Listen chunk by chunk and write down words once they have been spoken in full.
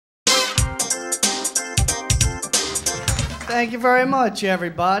Thank you very much,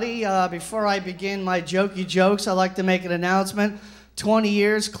 everybody. Before I begin my jokey jokes, I'd like to make an announcement. 20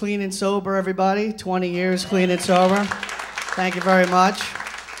 years clean and sober, everybody. 20 years clean and sober. Thank you very much.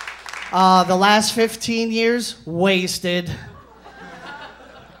 The last 15 years, wasted.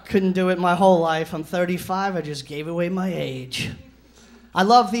 Couldn't do it my whole life. I'm 35. I just gave away my age. I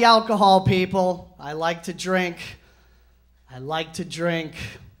love the alcohol, people. I like to drink. I like to drink.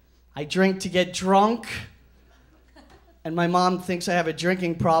 I drink to get drunk. And my mom thinks I have a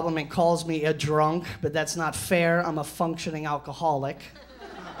drinking problem and calls me a drunk, but that's not fair. I'm a functioning alcoholic.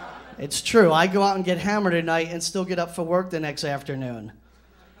 It's true. I go out and get hammered at night and still get up for work the next afternoon.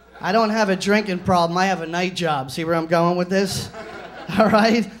 I don't have a drinking problem. I have a night job. See where I'm going with this? All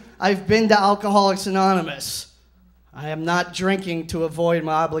right? I've been to Alcoholics Anonymous. I am not drinking to avoid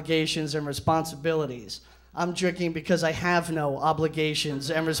my obligations and responsibilities. I'm drinking because I have no obligations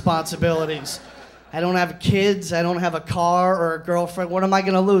and responsibilities. I don't have kids, I don't have a car or a girlfriend. What am I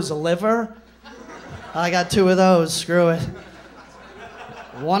gonna lose, a liver? I got 2 of those, screw it.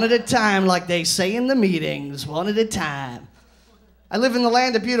 One at a time, like they say in the meetings, one at a time. I live in the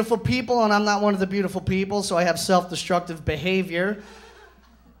land of beautiful people, and I'm not one of the beautiful people, so I have self-destructive behavior.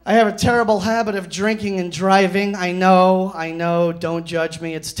 I have a terrible habit of drinking and driving. I know, don't judge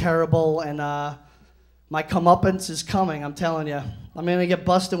me, it's terrible, and my comeuppance is coming, I'm telling you. I'm gonna get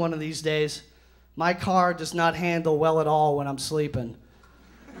busted one of these days. My car does not handle well at all when I'm sleeping.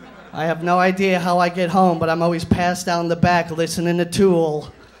 I have no idea how I get home, but I'm always passed out in the back listening to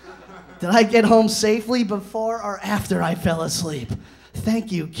Tool. Did I get home safely before or after I fell asleep?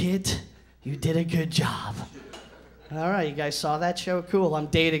 Thank you, Kit. You did a good job. All right, you guys saw that show? Cool, I'm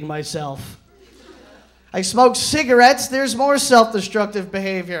dating myself. I smoke cigarettes. There's more self-destructive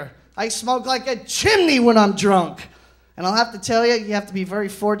behavior. I smoke like a chimney when I'm drunk. And I'll have to tell you, you have to be very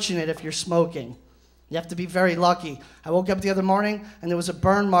fortunate if you're smoking. You have to be very lucky. I woke up the other morning and there was a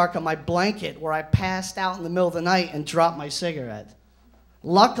burn mark on my blanket where I passed out in the middle of the night and dropped my cigarette.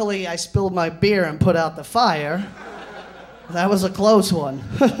 Luckily, I spilled my beer and put out the fire. That was a close one.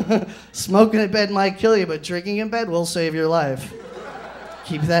 Smoking in bed might kill you, but drinking in bed will save your life.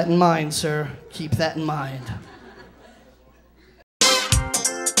 Keep that in mind, sir. Keep that in mind.